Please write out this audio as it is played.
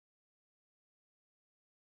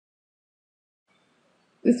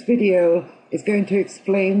This video is going to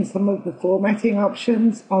explain some of the formatting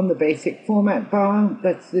options on the basic format bar.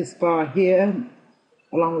 That's this bar here,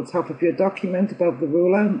 along the top of your document above the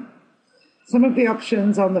ruler. Some of the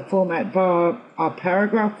options on the format bar are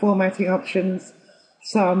paragraph formatting options.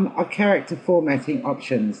 Some are character formatting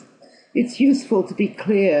options. It's useful to be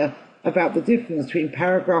clear about the difference between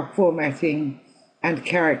paragraph formatting and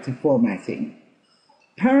character formatting.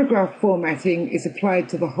 Paragraph formatting is applied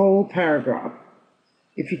to the whole paragraph.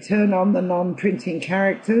 If you turn on the non-printing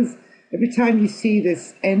characters, every time you see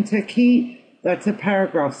this enter key, that's a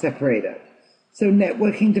paragraph separator. So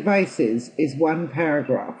networking devices is one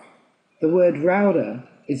paragraph. The word router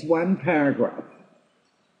is one paragraph.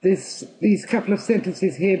 These couple of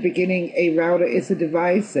sentences here beginning a router is a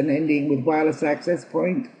device and ending with wireless access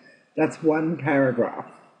point, that's one paragraph.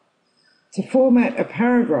 To format a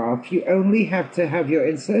paragraph, you only have to have your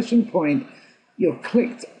insertion point, your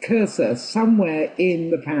clicked cursor somewhere in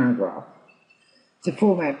the paragraph. To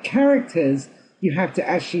format characters, you have to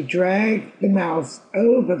actually drag the mouse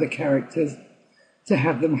over the characters to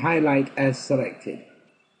have them highlight as selected.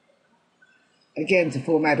 Again, to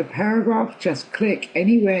format a paragraph, just click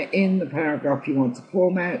anywhere in the paragraph you want to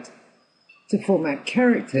format. To format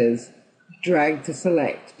characters, drag to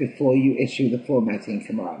select before you issue the formatting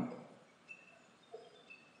command.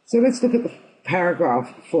 So let's look at the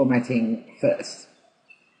paragraph formatting first.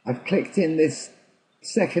 I've clicked in this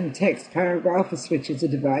second text paragraph, a switch is a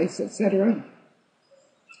device, etc.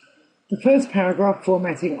 The first paragraph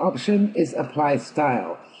formatting option is apply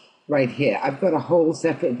style. Right here. I've got a whole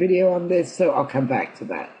separate video on this, so I'll come back to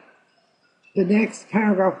that. The next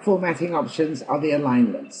paragraph formatting options are the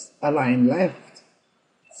alignments. Align left,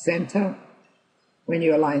 center. When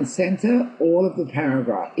you align center, all of the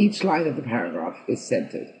paragraph, each line of the paragraph is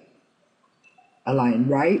centered. Align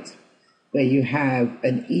right, where you have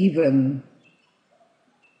an even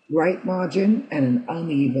right margin and an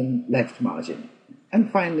uneven left margin. And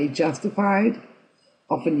finally, justified,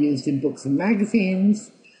 often used in books and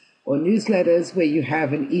magazines, or newsletters where you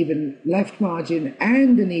have an even left margin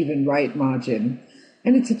and an even right margin,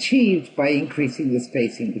 and it's achieved by increasing the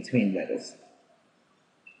spacing between letters.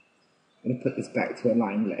 I'm going to put this back to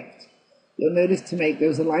align left. You'll notice to make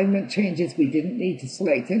those alignment changes, we didn't need to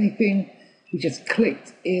select anything. We just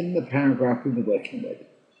clicked in the paragraph we were working with.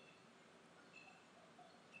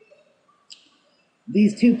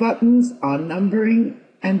 These two buttons are numbering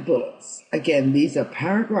and bullets. Again, these are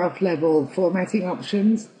paragraph level formatting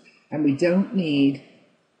options, and we don't need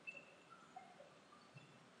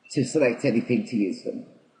to select anything to use them.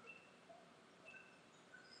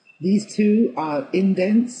 These two are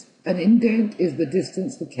indents. An indent is the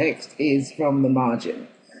distance the text is from the margin.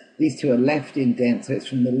 These two are left indent, so it's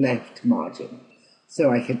from the left margin.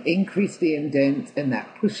 So I can increase the indent, and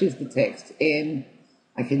that pushes the text in.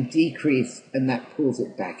 I can decrease, and that pulls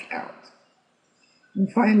it back out. And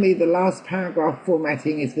finally, the last paragraph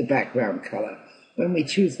formatting is the background color. When we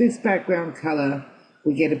choose this background color,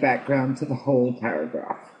 we get a background to the whole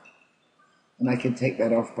paragraph. And I can take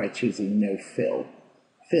that off by choosing no fill.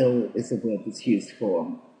 Fill is a word that's used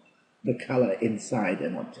for the color inside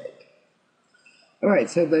an object. All right,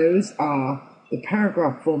 so those are the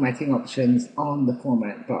paragraph formatting options on the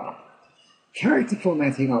format bar. Character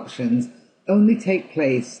formatting options only take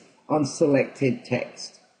place on selected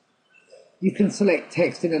text. You can select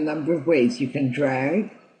text in a number of ways. You can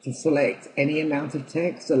drag to select any amount of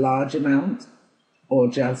text, a large amount, or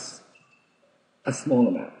just a small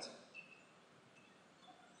amount.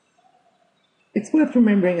 It's worth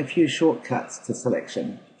remembering a few shortcuts to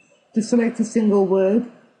selection. To select a single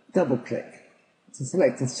word, double-click. To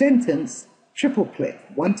select a sentence, triple-click.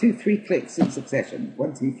 1, 2, 3 clicks in succession.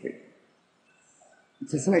 1, 2, 3.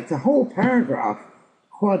 To select a whole paragraph,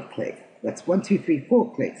 quad-click. That's 1, 2, 3,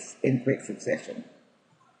 4 clicks in quick succession.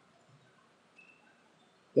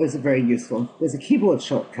 Those are very useful. There's a keyboard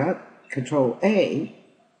shortcut, Control-A,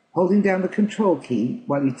 holding down the Control key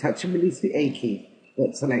while you touch and release the A key,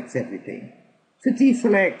 that selects everything. To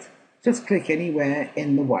deselect, just click anywhere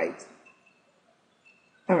in the white.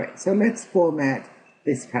 All right, so let's format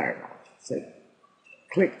this paragraph. So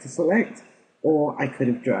click to select, or I could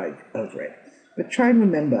have dragged over it. But try and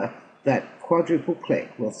remember that quadruple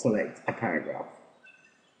click will select a paragraph.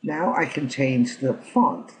 Now I can change the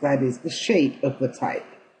font, that is the shape of the type.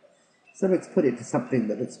 So let's put it to something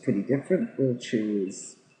that looks pretty different. We'll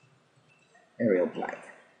choose Arial Black.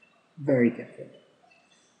 Very different.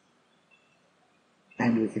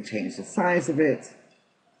 And we can change the size of it.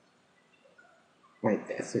 Right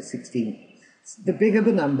there, so 16. The bigger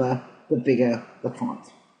the number, the bigger the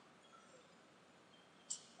font.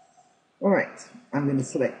 All right, I'm going to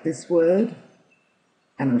select this word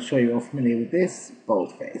And I'm sure you're all familiar with this,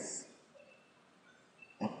 boldface.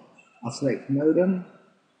 I'll select modem,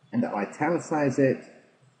 and I'll italicize it,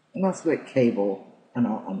 and I'll select cable, and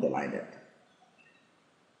I'll underline it.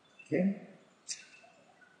 Okay.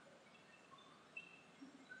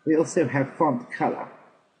 We also have font color.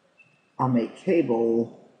 I'll make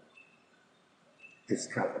cable this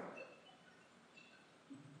color,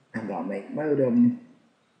 and I'll make modem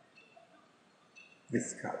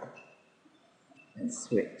this color, and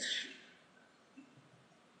switch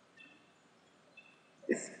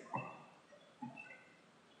this color.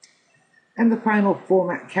 And the final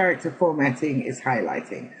character formatting is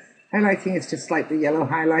highlighting. Highlighting is just like the yellow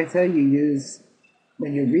highlighter you use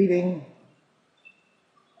when you're reading,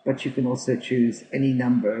 but you can also choose any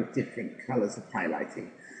number of different colors of highlighting.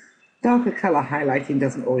 Darker color highlighting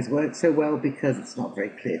doesn't always work so well because it's not very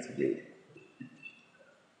clear to read.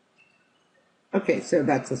 Okay, so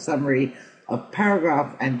that's a summary of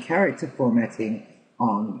paragraph and character formatting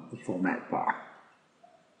on the format bar.